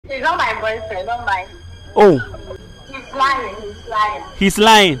He's not my boyfriend, don't mind. Oh. He's lying, he's lying. He's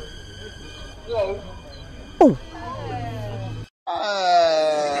lying? Yes. Oh.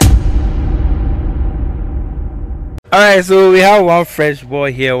 Alright, so we have one fresh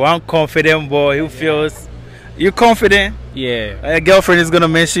boy here, one confident boy who feels... You confident? Yeah. Your girlfriend is gonna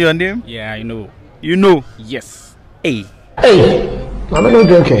mention your name? Yeah, I know. You know? Yes. Hey. Hey. I'm not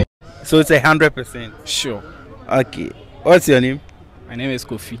okay. So it's 100%? Sure. Okay. What's your name? My name is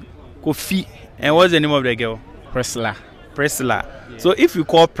Kofi. Kofi. And what's the name of the girl? Priscilla. Priscilla. Yeah. So if you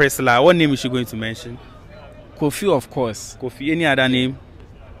call Priscilla, what name is she going to mention? Kofi, of course. Kofi. Any other name?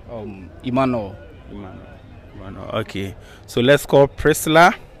 Emmanuel. Emmanuel. Okay. So let's call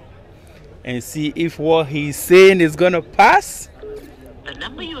Priscilla and see if what he's saying is gonna pass. The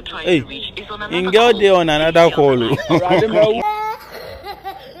number you're trying to reach is on another call. They on another call.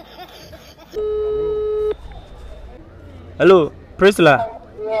 Hello, Priscilla.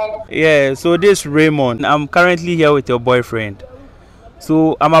 Yeah, so this Raymond. I'm currently here with your boyfriend.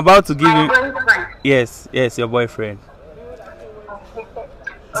 So I'm about to give him. Yes, your boyfriend.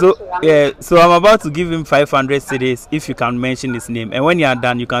 So yeah, so I'm about to give him 500 cedis if you can mention his name, and when you are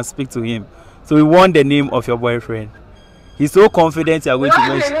done, you can speak to him. So we want the name of your boyfriend. He's so confident you are going to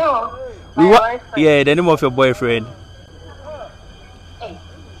mention. We want, yeah, the name of your boyfriend.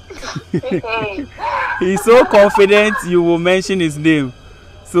 He's so confident you will mention his name.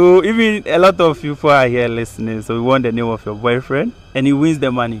 So even a lot of people are here listening. So we want the name of your boyfriend, and he wins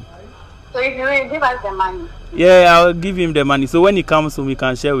the money. So if you will give us the money. Yeah, I'll give him the money. So when he comes home, we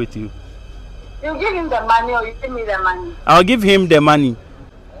can share with you. You give him the money or you give me the money? I'll give him the money.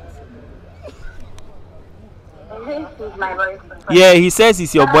 He's my boyfriend. Yeah, he says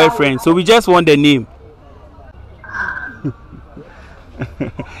he's your boyfriend. So we just want the name.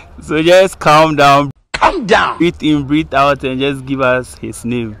 So just calm down. Calm down. Breathe in, breathe out, and just give us his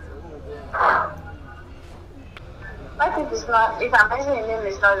name. What if it's not? If I'm mentioning his name,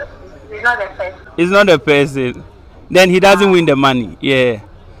 it's not the person. It's not the person. Then he doesn't win the money. Yeah.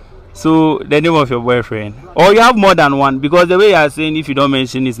 So the name of your boyfriend. Or you have more than one, because the way you are saying, if you don't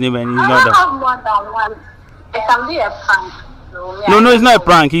mention his name and he's not I have more than one. It can be a prank. So no, it's not a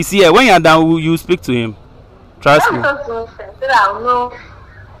prank. He's here. When you're done, you speak to him. Trust me. So I'll know.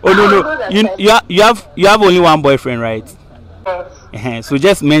 Oh no. You have only one boyfriend, right? Yes. So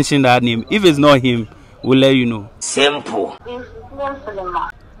just mention that name. If it's not him, we'll let you know. Simple. His name Philemon.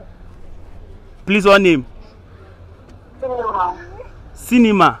 Please, what name? Philemon.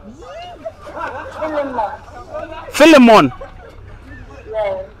 Cinema. Philemon. Philemon.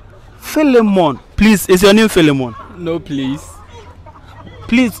 Yes. Philemon. Please, is your name Philemon? No, please.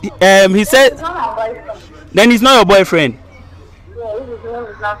 Please, he said. It's not my boyfriend. Then he's not your boyfriend. Yeah, if his name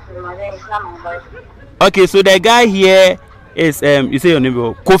is not Philemon, then it's not my boyfriend. Okay, so the guy here is you say your name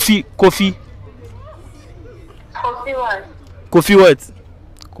Kofi. Kofi what? Kofi what?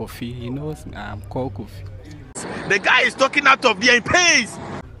 Kofi, he knows me. I'm called Kofi. The guy is talking out of their pace.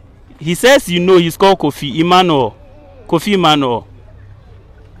 He says you know he's called Kofi Emmanuel. Kofi Emmanuel.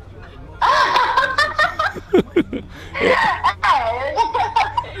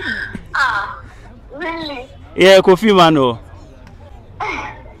 Really? Yeah, Kofi Emmanuel.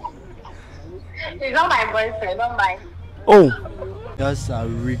 He's not my boyfriend, don't mind. Oh. That's a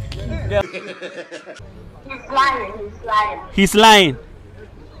Ricky. He's lying, He's lying?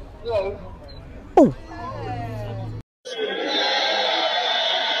 Yes. Oh.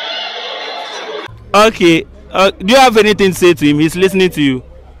 Okay. Do you have anything to say to him? He's listening to you.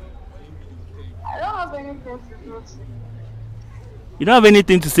 I don't have anything to say. You don't have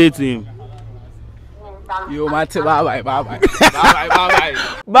anything to say to him? You might say bye bye.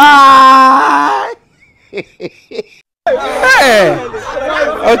 Bye. Hey.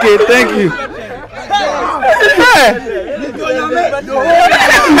 Okay, thank you. Hey.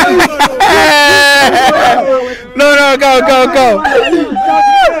 No, go.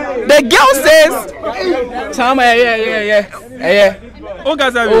 The girl says, Chama, yeah. Oh,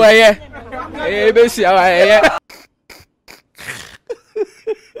 guys, Yeah.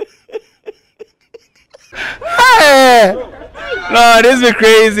 Hey. No, this is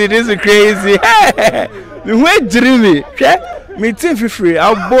crazy. Hey. Me dreamy. Me think for free.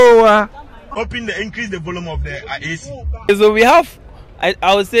 I'll Hoping to increase the volume of the AC. So we have,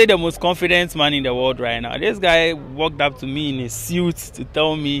 I would say, the most confident man in the world right now. This guy walked up to me in a suit to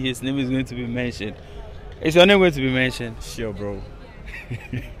tell me his name is going to be mentioned. Is your name going to be mentioned? Sure, bro.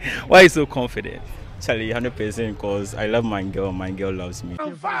 Why are you so confident? Actually, 100% because I love my girl. My girl loves me.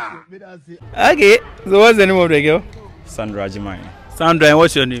 Okay, so what's the name of the girl? Sandra Jimai. Sandra, and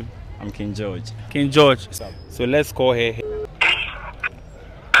what's your name? I'm King George. King George. So let's call her.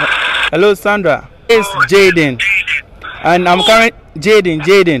 Hello, Sandra. It's Jaden. And I'm current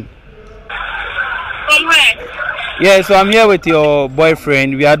Jaden. From where? Yeah, so I'm here with your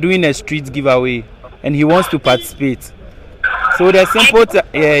boyfriend. We are doing a street giveaway and he wants to participate. So the simple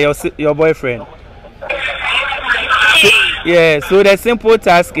your boyfriend. So the simple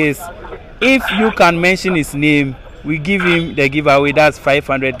task is if you can mention his name, we give him the giveaway. That's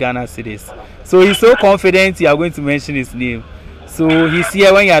 500 Ghana cedis. So he's so confident you are going to mention his name. So he's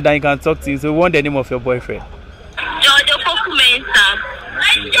here. When you are done, you can talk to him. So we want the name of your boyfriend.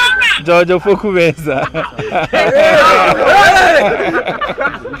 Giorgio Fokumensa.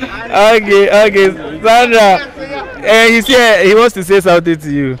 Okay, Sandra. He's here. He wants to say something to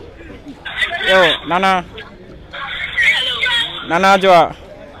you. Yo, Nana. Nana Joa.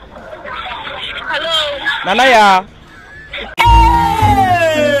 Hello. Nana ya.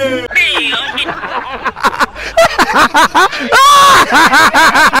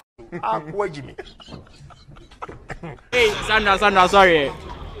 Hey, Sandra, sorry.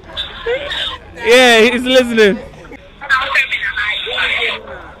 Yeah, he's listening.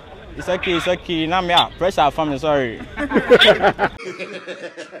 It's okay. Now me pressure from me, sorry.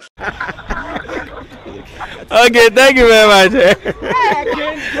 Okay, thank you very much.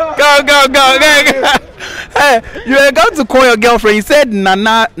 Go. Hey, you are going to call your girlfriend. You said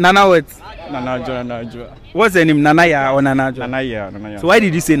Nana what? Nana Joa. What's her name? Nanaya or Nana Joa? Nanaya. So why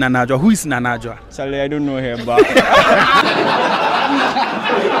did you say Nana Joa? Who is Nana Joa? Charlie, I don't know her, but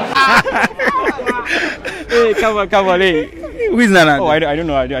hey, come on, hey. Who is Nana Joa? Oh, I don't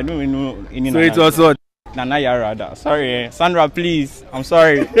know. I don't even know any. So it was what? Nanaya rather. Sorry, Sandra, please. I'm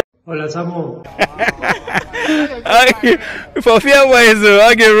sorry. Okay, for fear boys,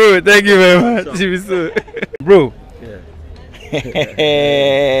 okay, bro. Thank you very much. Bro.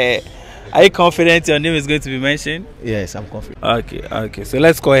 Yeah. Are you confident your name is going to be mentioned? Yes, I'm confident. Okay. So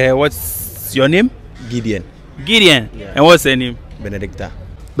let's go ahead. What's your name? Gideon. Yeah. And what's her name? Benedicta.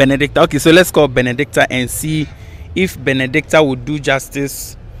 Okay, so let's call Benedicta and see if Benedicta would do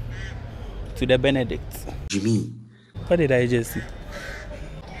justice to the Benedict. Jimmy. What did I just see?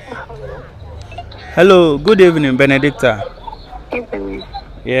 Hello, good evening, Benedicta. Evening.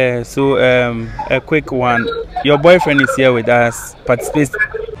 Yeah, so a quick one. Your boyfriend is here with us,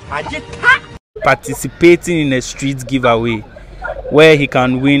 participating in a street giveaway where he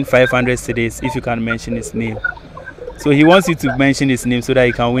can win 500 cedis if you can mention his name. So he wants you to mention his name so that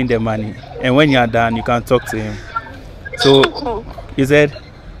he can win the money. And when you are done, you can talk to him. So you said?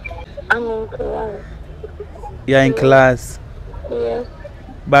 I'm in class. You're in class. Yeah.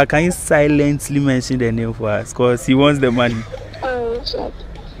 But can you silently mention the name for us? Because he wants the money. Richard.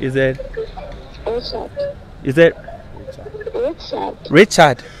 Is it? Richard. Is it?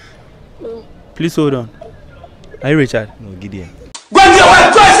 Richard? Mm. Please hold on. Are you Richard? No, Gideon.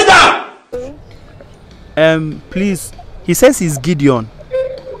 Please. He says he's Gideon.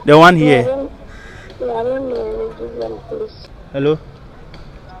 The one here. Hello?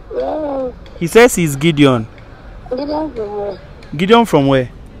 Yeah. He says he's Gideon. Gideon from where? Gideon from where?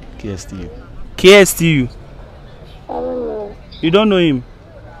 KSTU. KSTU. I don't know. You don't know him?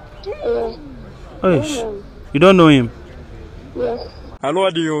 Yeah. Oh, you don't know him? Yes. Hello,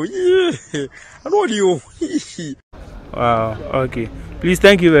 you. Yeah. Hello, you. Wow. Okay. Please,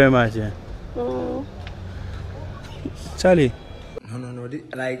 thank you very much. Yeah. Charlie. No.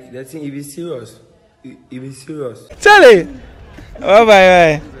 Like that thing, it be serious. It be serious. Charlie.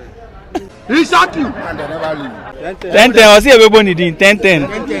 Bye. He shot you. 10-10. I see everybody doing 10-10.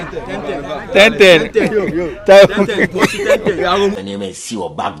 10-10. My name is see your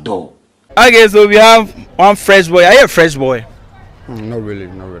back door. Okay, so we have one fresh boy. Are you a fresh boy? Not really.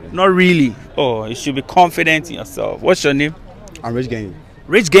 Not really. Oh, you should be confident in yourself. What's your name? I'm Rich Gang.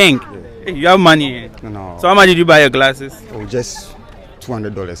 Rich Gang? Yeah. Hey, you have money. No. So how much did you buy your glasses? Oh, just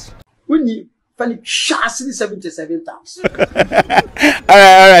 $200. When you find it, 77 times. All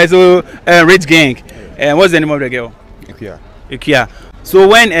right. So, Rich Gang. What's the name of the girl? Ikia. So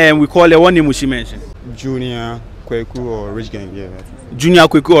when we call her, what name will she mention? Junior, Kweku, or Rich Gang. Yeah. Junior,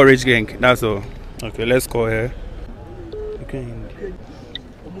 Kweku, or Rich Gang. That's all. Okay, let's call her.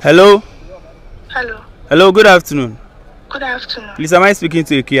 Hello. Hello. Good afternoon. Good afternoon. Please, am I speaking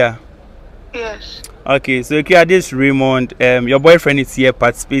to Ikia? Yes. Okay, so Ikia, this is Raymond. Your boyfriend is here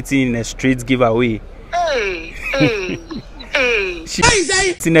participating in a street giveaway. Hey.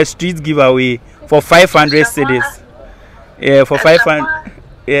 She's in a street giveaway for 500 cedis. Yeah, for 500.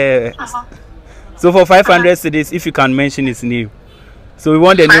 Yeah. So for 500 cedis, if you can mention his name. So we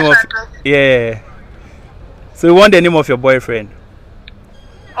want the name of. Yeah. So we want the name of your boyfriend.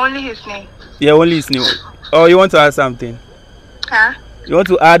 Only his name. Yeah, only his name. Oh, you want to ask something? Huh? You want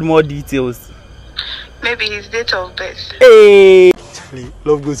to add more details? Maybe his date of birth. Hey.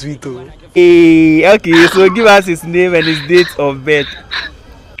 Love goes sweet too. Hey. Okay, so give us his name and his date of birth.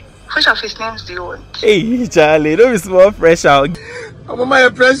 Which of his names do you want? Hey, Charlie, don't be small pressure. I'm on my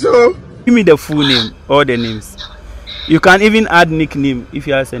pressure. Give me the full name, all the names. You can even add nickname if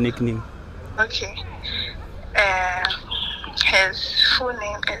he has a nickname. Okay. His full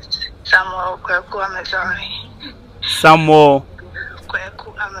name is Samuel Kweku Amazori. Samuel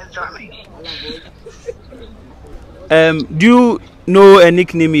Kweku Amazori. Do you know a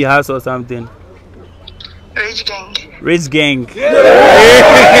nickname he has or something? Rich Gang. Rich Gang.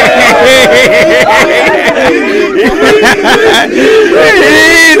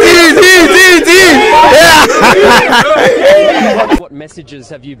 What messages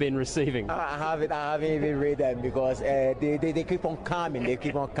have you been receiving? I haven't even read them because they keep on coming. They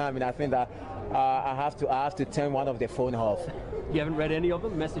keep on coming. I think that I have to turn one of the phone off. You haven't read any of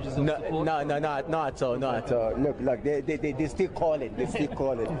them? Messages of support? No, not at all. Look, they still calling. They still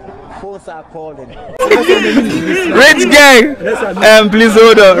calling. Phones are calling. Rich Gang. Please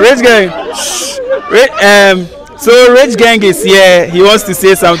hold on. Rich Gang. So Rich Gang is here. He wants to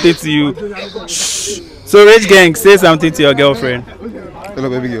say something to you. So Rich Gang, say something to your girlfriend. Hello,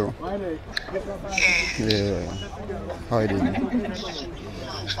 baby girl. Yeah. How are you doing?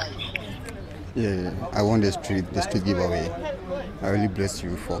 Yeah, I won the street giveaway. I really bless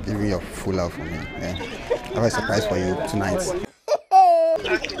you for giving your full love for me. Yeah. I have a surprise for you tonight.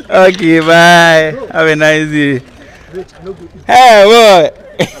 Okay, bye. Have a nice day. Hey, boy.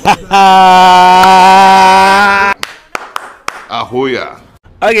 Ahoya.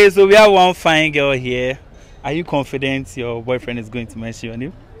 Okay, so we have one fine girl here. Are you confident your boyfriend is going to mention your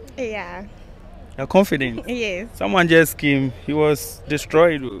name? Yeah. You're confident? Yes. Someone just came. He was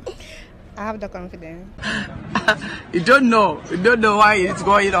destroyed. I have the confidence. You don't know why it's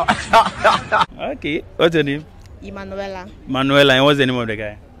going on. Okay. What's your name? Emanuela. Manuela. And what's the name of the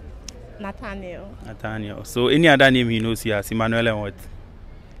guy? Nathaniel. Nathaniel. So any other name he knows he has? Emanuela and what?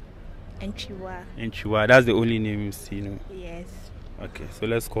 Enchiwa. Enchiwa. That's the only name you see, no? Yes. Okay. So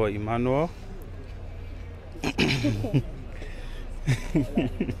let's call Emmanuel.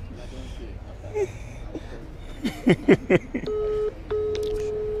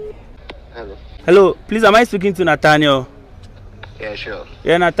 Hello. Hello, please, am I speaking to Nathaniel? Yeah, sure.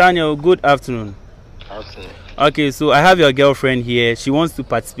 Yeah, Nathaniel, good afternoon. Afternoon. Okay, so I have your girlfriend here. She wants to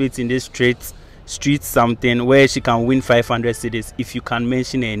participate in this street something where she can win 500 cedis if you can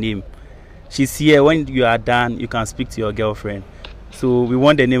mention her name. She's here. When you are done, you can speak to your girlfriend. So we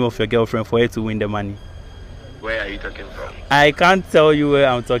want the name of your girlfriend for her to win the money. Where are you talking from? I can't tell you where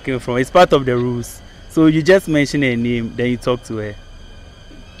I'm talking from. It's part of the rules. So you just mention her name, then you talk to her.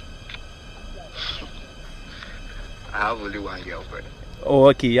 I have only one girlfriend. Oh,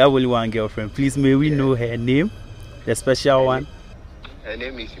 okay. You have only one girlfriend. Please, may we know her name? The special one? Her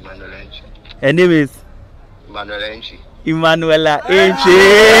name is Emanuela Enchi. Her name is? Emanuela Enchi. Emanuela Enchi.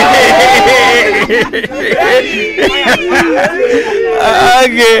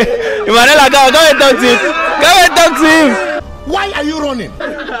 Okay. Emanuela, go and talk to him. Go and talk to him. Why are you running?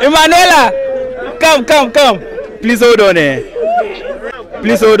 Emanuela, come. Please hold on here.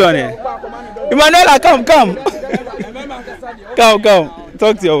 Emanuela, come. Come.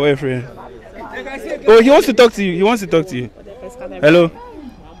 Talk to your boyfriend. Oh, he wants to talk to you. Hello.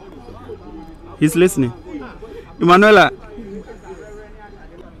 He's listening. Emanuela.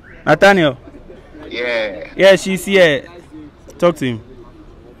 Nathaniel. Yeah. Yeah, she's here. Talk to him.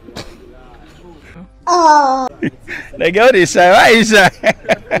 Oh. The girl is shy. Why is shy?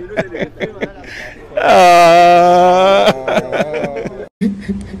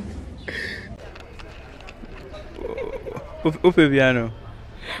 Upe piano.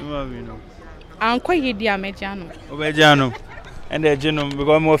 Anko yedi amejano. Obejano. And the genome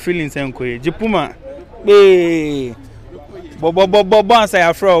because more feelings and kwe. Jipuma. Be. Bobo say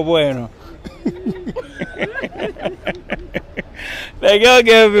afro boy no. The girl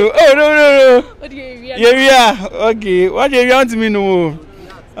gave you. Oh no. Yeah. Okay. What do you want me know?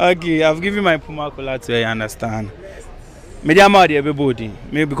 Okay, I've given my Puma color to her, you understand. Maybe I'm out there, everybody.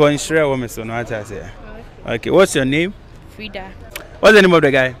 Maybe because it's sure woman, so not I say. Okay, what's your name? Frida. What's the name of the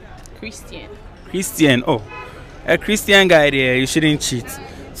guy? Christian. Oh, a Christian guy there, you shouldn't cheat.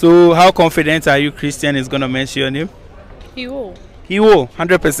 So, how confident are you Christian is going to mention your name? He will.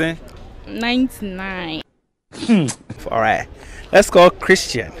 100%? 99. Alright, let's call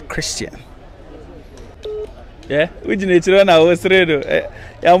Christian. Yeah, we need to run our street.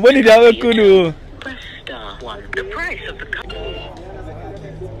 Yeah, what did I do? The price of the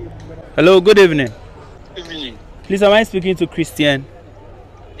Hello, good evening. Evening. Please, am I speaking to Christian?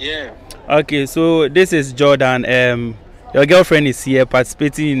 Yeah. Okay, so this is Jordan. Your girlfriend is here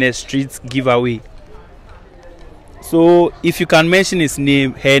participating in a street giveaway. So if you can mention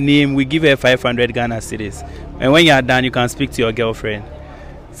her name, we give her 500 Ghana cedis. And when you are done, you can speak to your girlfriend.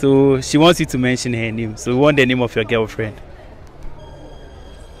 So she wants you to mention her name. So we want the name of your girlfriend.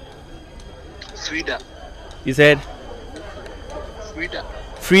 Frida. You said? Frida.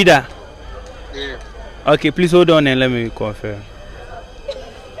 Frida. Yeah. Okay, please hold on and let me confirm.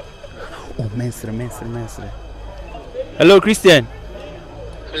 Oh, Mestre. Hello, Christian.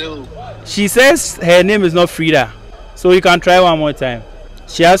 Hello. She says her name is not Frida. So you can try one more time.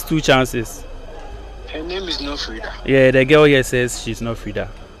 She has 2 chances. Her name is not Frida. Yeah, the girl here says she's not Frida.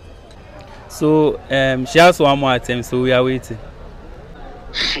 So she has one more attempt, so we are waiting.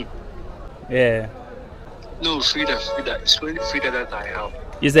 Yeah. No, Frida. It's only Frida that I have.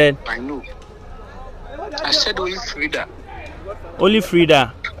 You said? I know. I said only Frida. Only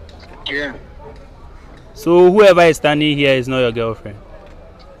Frida? Yeah. So whoever is standing here is not your girlfriend?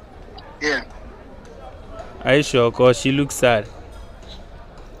 Yeah. Are you sure? Because she looks sad.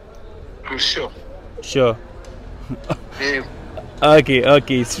 I'm sure. Sure. Yeah. Okay,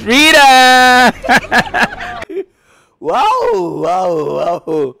 it's Frida! Wow.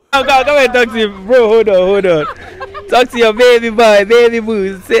 Come and talk to him. Bro, hold on. Talk to your baby boy, baby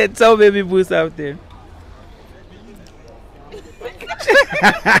boo. Tell baby boo something.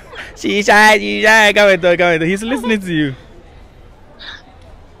 She's shy. Come and talk. He's listening to you.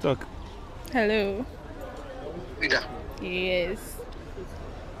 Talk. Hello. Frida. Yes.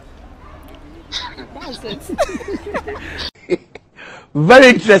 That's it. Very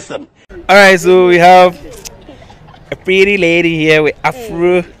interesting. Alright, so we have a pretty lady here with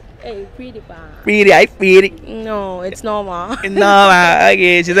afro. Hey, pretty bar. Pretty, I pretty. No, it's normal. It's normal.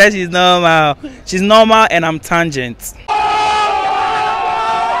 Okay, she said she's normal. She's normal and I'm tangent.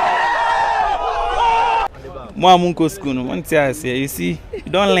 You see,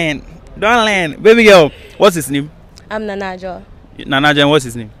 you don't learn. Baby girl, what's his name? I'm Nanajo. Nanajo, what's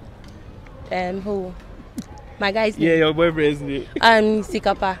his name? Who? My guy's name? Yeah, your boyfriend's name.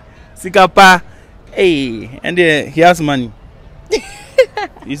 Sikapa. Sikapa. Hey, and he has money.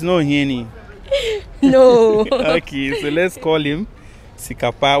 He's no henny. No. Okay, so let's call him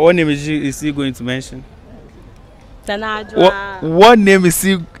Sikapa. What name is he going to mention? Nanajo. What name is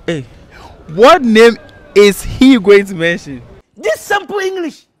he? Hey, what name is he going to mention? This simple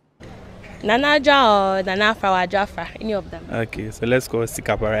English. Nanaja or Nanafra or Jafra, any of them. Okay, so let's call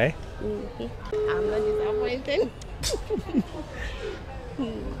Sikapa, right? I'm not disappointed.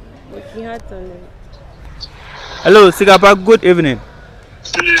 Working hard on it. Hello, Sikapa, good evening.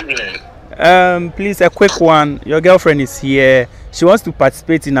 Good evening. Please, a quick one. Your girlfriend is here. She wants to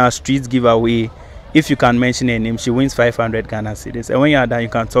participate in our street giveaway. If you can mention her name, she wins 500 Ghana cedis. And when you are done, you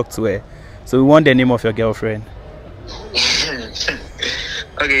can talk to her. So we want the name of your girlfriend.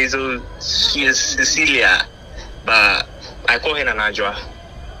 Okay, so she is Cecilia, but I call her Nanajwa.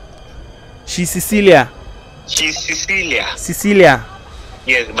 She's Cecilia. She's Cecilia. Cecilia.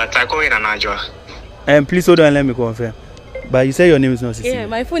 Yes, but I call her Nanajwa. Please hold on and let me confirm. But you say your name is not Cecilia. Yeah,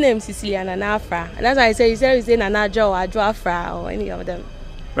 my full name is Cecilia Nanafra. And that's why I say you say Nanajo or Joafra or any of them.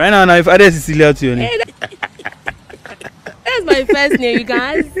 Right now, if I add Cecilia to your name. That's my first name, you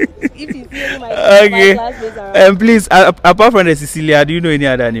guys. If you see any my classmates around. And please, apart from the Cecilia, do you know any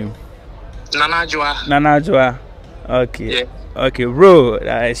other name? Nanajwa. Okay. Yeah. Okay, bro.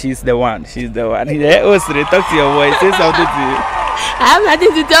 She's the one. Yeah, oh, so they talk to your voice. Say something to you. I have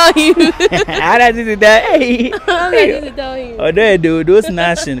nothing to tell you. I have nothing to tell you. I have nothing to tell you. Although do those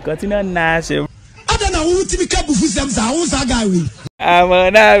gnashing, continue gnashing. I don't know who to be careful for them. Who's that guy with?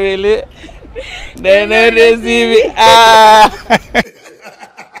 I'm not really. They know they see me.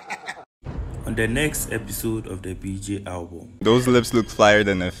 On the next episode of the BJ album. Those lips look flyer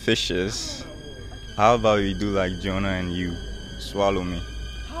than a fish's. How about we do like Jonah and you? Swallow me.